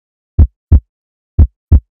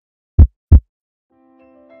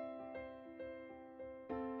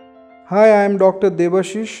Hi, I am Dr.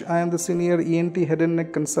 Debasish. I am the Senior ENT Head and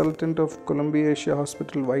Neck Consultant of Columbia Asia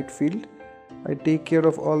Hospital, Whitefield. I take care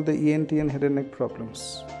of all the ENT and head and neck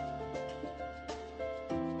problems.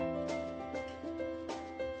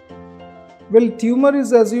 Well, tumor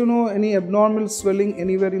is, as you know, any abnormal swelling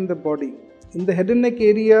anywhere in the body. In the head and neck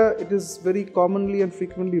area, it is very commonly and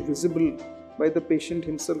frequently visible by the patient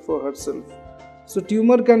himself or herself. So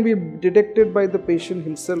tumor can be detected by the patient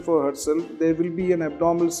himself or herself. There will be an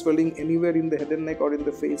abnormal swelling anywhere in the head and neck or in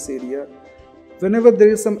the face area. Whenever there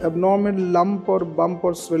is some abnormal lump or bump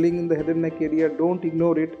or swelling in the head and neck area, don't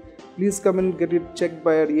ignore it. Please come and get it checked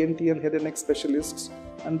by our ENT and head and neck specialists,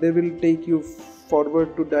 and they will take you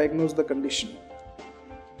forward to diagnose the condition.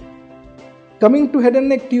 Coming to head and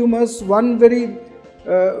neck tumors,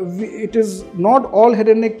 it is not all head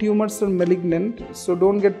and neck tumors are malignant, so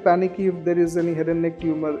don't get panicky if there is any head and neck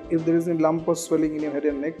tumor, if there is a lump or swelling in your head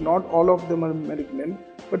and neck. Not all of them are malignant,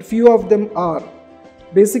 but few of them are.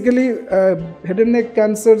 Basically, head and neck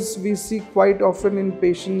cancers we see quite often in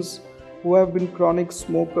patients who have been chronic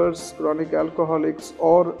smokers, chronic alcoholics,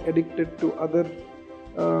 or addicted to other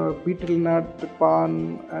betel nut,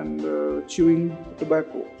 pan and chewing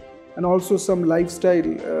tobacco. And also some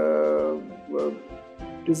lifestyle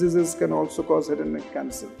diseases can also cause head and neck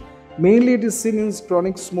cancer. Mainly it is seen in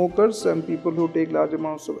chronic smokers and people who take large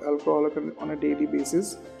amounts of alcohol on a daily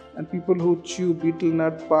basis, and people who chew betel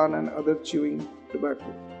nut, pan and other chewing tobacco.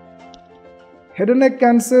 Head and neck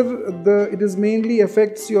cancer, it is mainly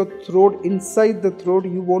affects your throat, inside the throat.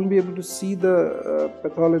 You won't be able to see the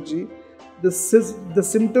pathology. The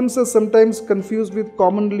symptoms are sometimes confused with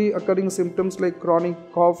commonly occurring symptoms like chronic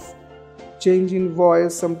cough, change in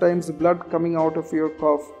voice, sometimes blood coming out of your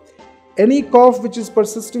cough. Any cough which is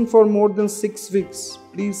persisting for more than 6 weeks,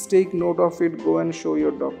 please take note of it, go and show your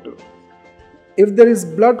doctor. If there is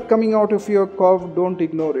blood coming out of your cough, don't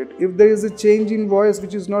ignore it. If there is a change in voice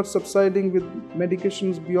which is not subsiding with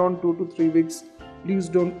medications beyond 2 to 3 weeks, please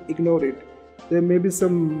don't ignore it. There may be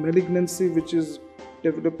some malignancy which is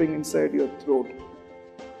developing inside your throat.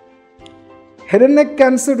 Head and neck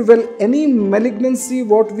cancer, well, any malignancy,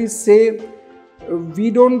 what we say, we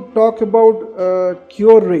don't talk about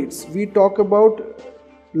cure rates, we talk about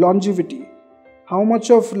longevity. How much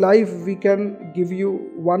of life we can give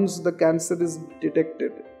you once the cancer is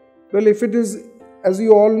detected. Well, if it is, as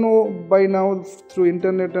you all know by now through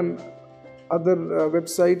internet and other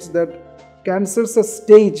websites, that cancers are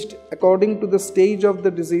staged. According to the stage of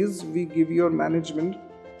the disease, we give your management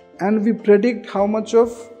and we predict how much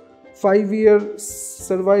of 5-year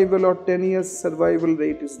survival or 10 years survival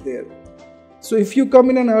rate is there. So if you come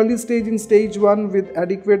in an early stage, in stage 1 with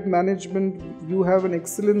adequate management, you have an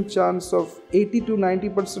excellent chance of 80 to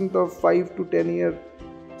 90% of 5 to 10 year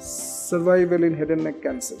survival in head and neck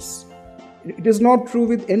cancers. It is not true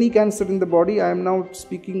with any cancer in the body. I am now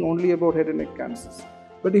speaking only about head and neck cancers.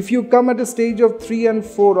 But if you come at a stage of 3 and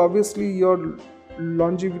 4, obviously your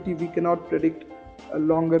longevity we cannot predict a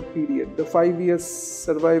longer period. The 5 years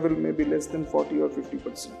survival may be less than 40 or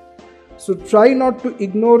 50%. So try not to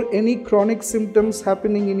ignore any chronic symptoms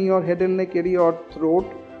happening in your head and neck area or throat.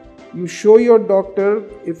 You show your doctor.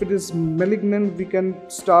 If it is malignant, we can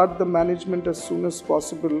start the management as soon as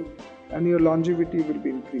possible and your longevity will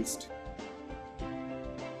be increased.